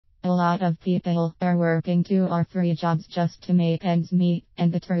lot of people are working 2 or 3 jobs just to make ends meet,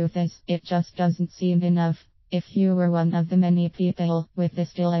 and the truth is, it just doesn't seem enough. If you were one of the many people with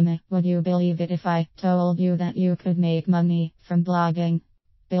this dilemma, would you believe it if I told you that you could make money from blogging?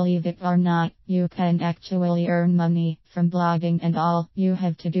 Believe it or not, you can actually earn money from blogging, and all you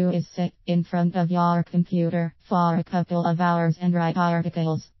have to do is sit in front of your computer for a couple of hours and write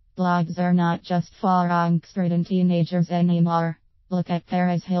articles. Blogs are not just for youngsters and teenagers anymore. Look at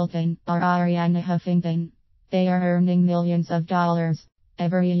Paris Hilton or Ariana Huffington. They are earning millions of dollars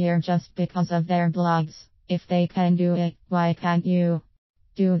every year just because of their blogs. If they can do it, why can't you?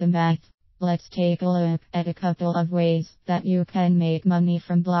 Do the math. Let's take a look at a couple of ways that you can make money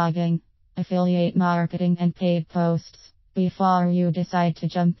from blogging. Affiliate marketing and paid posts. Before you decide to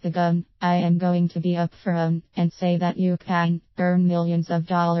jump the gun, I am going to be upfront and say that you can earn millions of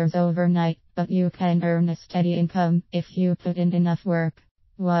dollars overnight, but you can earn a steady income if you put in enough work.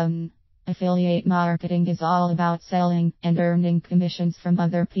 1. Affiliate marketing is all about selling and earning commissions from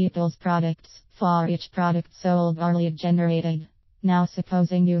other people's products for each product sold or lead generated. Now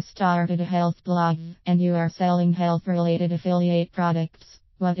supposing you started a health blog and you are selling health-related affiliate products.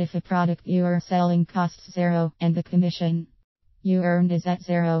 What if a product you are selling costs 0 and the commission you earned is at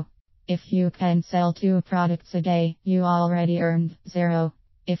 0? If you can sell 2 products a day, you already earned 0.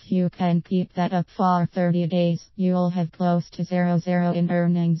 If you can keep that up for 30 days, you'll have close to 0 in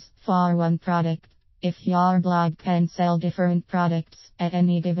earnings for 1 product. If your blog can sell different products at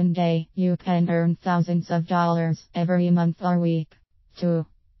any given day, you can earn thousands of dollars every month or week. 2.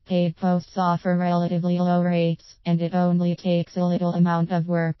 Paid posts offer relatively low rates, and it only takes a little amount of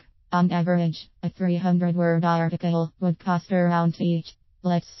work. On average, a 300-word article would cost around each.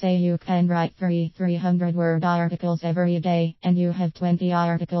 Let's say you can write 3 300-word articles every day, and you have 20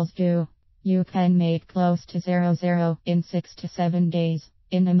 articles due. You can make close to 0 in 6 to 7 days.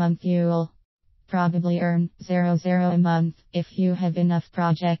 In a month you'll probably earn 0 a month if you have enough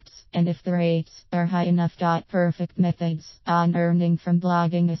projects and if the rates are high enough. Perfect methods on earning from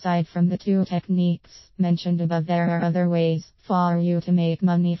blogging. Aside from the 2 techniques mentioned above, there are other ways for you to make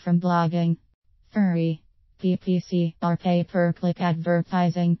money from blogging. 3. PPC or pay-per-click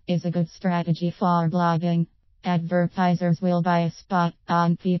advertising is a good strategy for blogging. Advertisers will buy a spot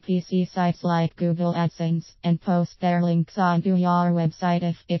on PPC sites like Google AdSense and post their links onto your website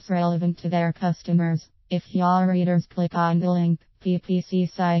if it's relevant to their customers. If your readers click on the link,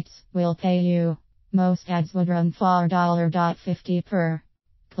 PPC sites will pay you. Most ads would run for $1.50 per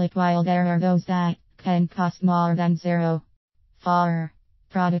click, while there are those that can cost more than 0. 4.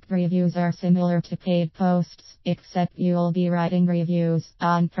 Product reviews are similar to paid posts, except you'll be writing reviews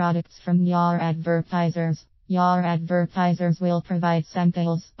on products from your advertisers. Your advertisers will provide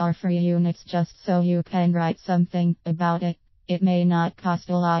samples or free units just so you can write something about it. It may not cost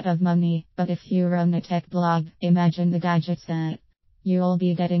a lot of money, but if you run a tech blog, imagine the gadgets that you'll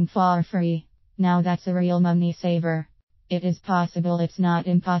be getting for free. Now that's a real money saver. It is possible, it's not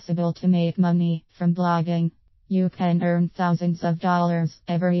impossible, to make money from blogging. You can earn thousands of dollars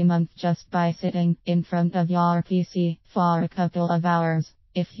every month just by sitting in front of your PC for a couple of hours.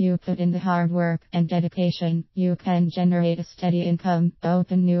 If you put in the hard work and dedication, you can generate a steady income,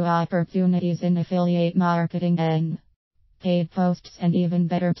 open new opportunities in affiliate marketing and paid posts, and even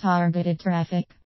better targeted traffic.